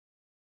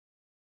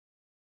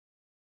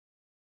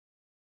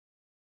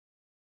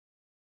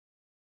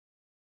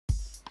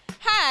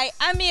Hi,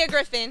 I'm Mia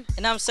Griffin.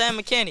 And I'm Sam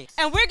McKinney.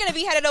 And we're going to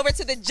be headed over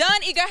to the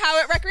John Eager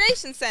Howard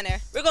Recreation Center.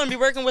 We're going to be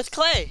working with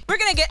clay. We're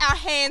going to get our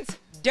hands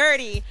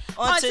dirty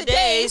on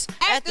today's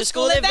After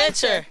School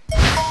Adventure.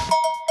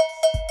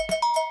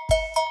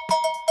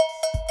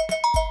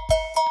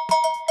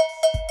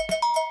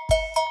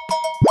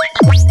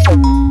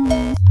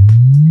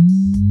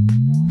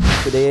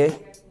 Today,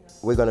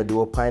 we're gonna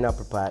do a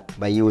pineapple pot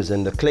by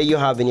using the clay you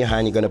have in your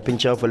hand. You're gonna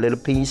pinch off a little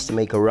piece to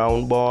make a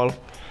round ball.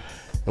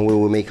 And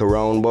when we make a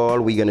round ball,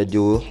 we're gonna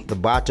do the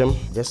bottom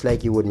just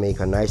like you would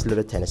make a nice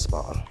little tennis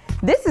ball.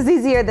 This is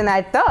easier than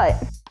I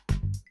thought.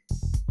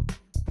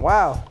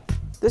 Wow,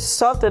 this is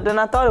softer than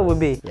I thought it would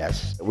be.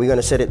 Yes, we're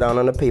gonna set it down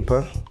on the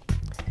paper.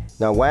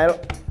 Now while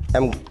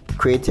I'm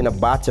creating a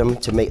bottom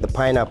to make the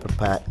pineapple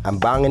pot, I'm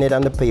banging it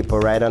on the paper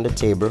right on the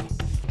table.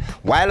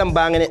 While I'm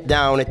banging it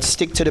down, it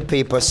sticks to the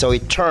paper so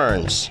it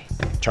turns.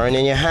 Turn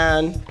in your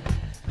hand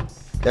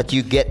that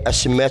you get a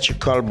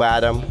symmetrical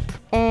bottom.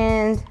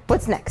 And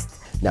what's next?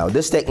 Now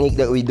this technique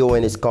that we're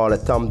doing is called a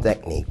thumb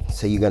technique.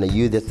 So you're gonna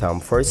use the thumb.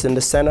 First in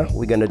the center,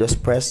 we're gonna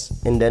just press,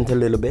 indent a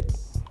little bit.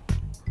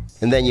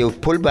 And then you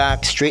pull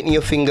back, straighten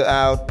your finger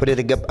out, put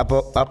it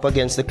up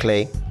against the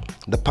clay.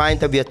 The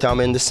point of your thumb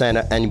in the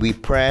center, and we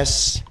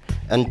press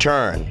and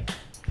turn.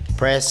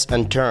 Press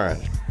and turn.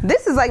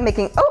 This is like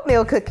making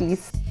oatmeal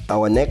cookies.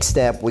 Our next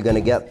step, we're gonna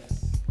get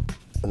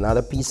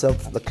another piece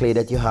of the clay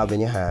that you have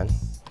in your hand.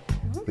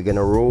 We're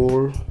gonna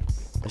roll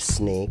a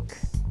snake,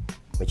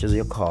 which is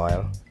your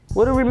coil.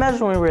 What are we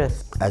measuring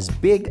with? As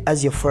big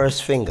as your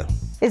first finger.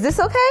 Is this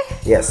okay?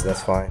 Yes,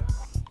 that's fine.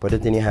 Put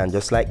it in your hand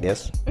just like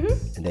this,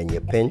 and then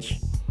you pinch.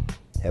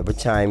 Every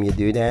time you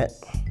do that.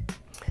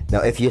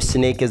 Now if your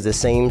snake is the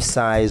same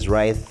size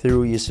right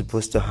through, you're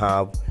supposed to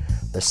have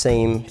the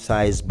same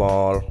size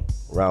ball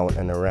round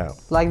and around.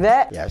 Like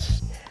that?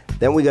 Yes.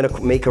 Then we're gonna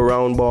make a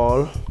round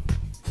ball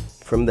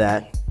from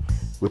that.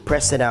 We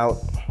press it out,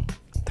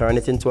 turn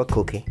it into a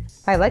cookie.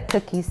 I like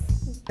cookies.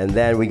 And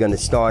then we're gonna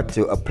start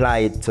to apply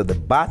it to the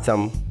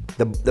bottom.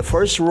 The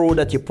first row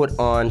that you put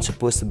on is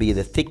supposed to be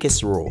the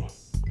thickest row.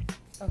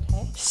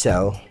 Okay.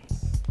 So,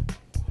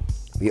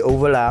 we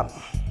overlap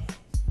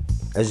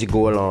as you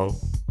go along.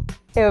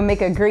 It would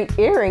make a great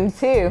earring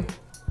too.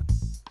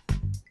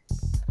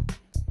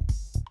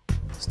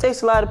 This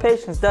takes a lot of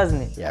patience, doesn't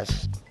it?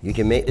 Yes. You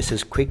can make this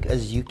as quick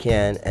as you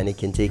can, and it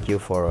can take you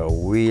for a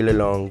really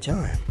long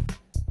time.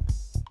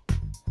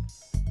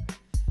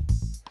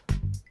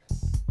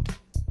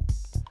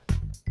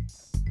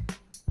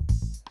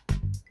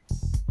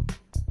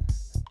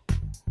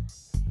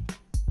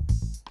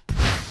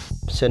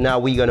 So now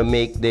we're gonna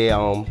make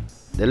the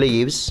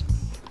leaves,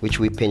 which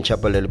we pinch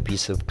up a little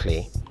piece of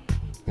clay,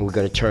 and we're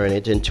gonna turn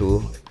it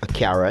into a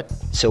carrot.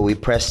 So we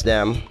press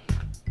them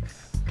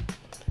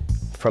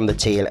from the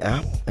tail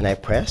up, and I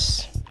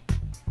press.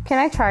 Can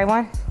I try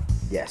one?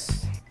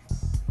 Yes.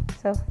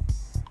 So,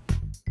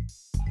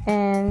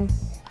 and.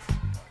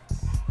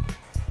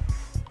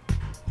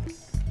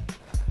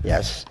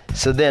 Yes.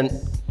 So then,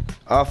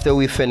 after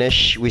we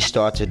finish, we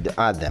started to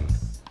add them.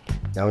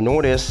 Now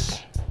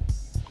notice,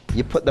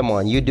 you put them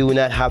on. You do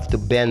not have to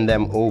bend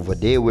them over.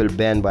 They will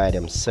bend by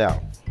themselves.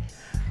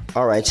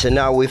 All right, so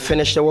now we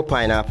finished our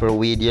pineapple.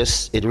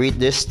 It reached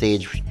this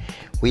stage.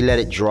 We let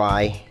it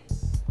dry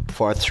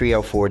for 3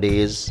 or 4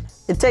 days.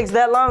 It takes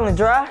that long to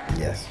dry?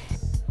 Yes.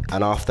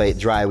 And after it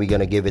dry, we're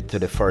gonna give it to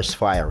the first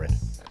firing.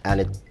 And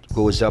it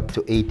goes up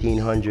to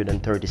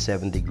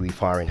 1837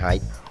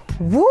 Fahrenheit.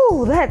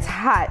 Woo, that's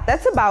hot.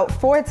 That's about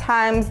 4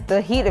 times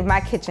the heat of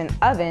my kitchen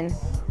oven.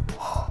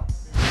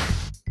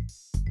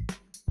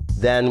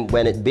 Then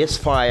when it gets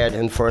fired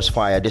and first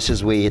fire, this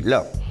is where it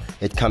look.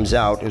 It comes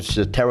out, it's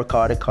a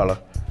terracotta color,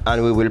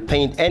 and we will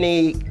paint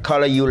any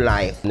color you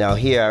like. Now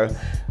here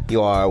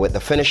you are with the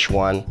finished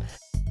one.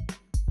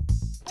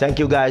 Thank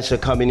you guys for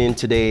coming in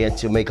today and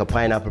to make a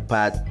pineapple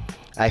pot.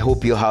 I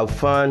hope you have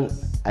fun.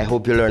 I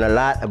hope you learn a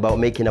lot about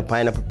making a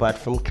pineapple pot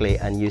from clay,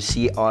 and you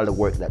see all the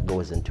work that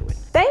goes into it.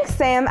 Thanks,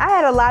 Sam. I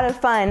had a lot of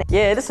fun.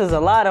 Yeah, this was a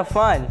lot of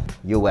fun.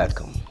 You're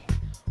welcome.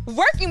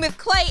 Working with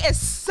clay is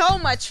so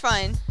much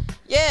fun.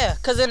 Yeah,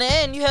 because in the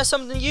end, you have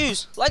something to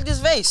use, like this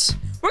vase.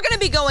 We're going to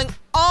be going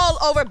all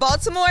over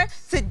Baltimore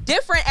to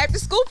different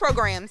after-school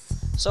programs.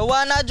 So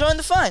why not join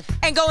the fun?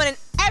 And go on an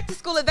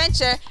after-school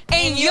adventure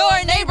in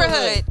your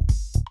neighborhood.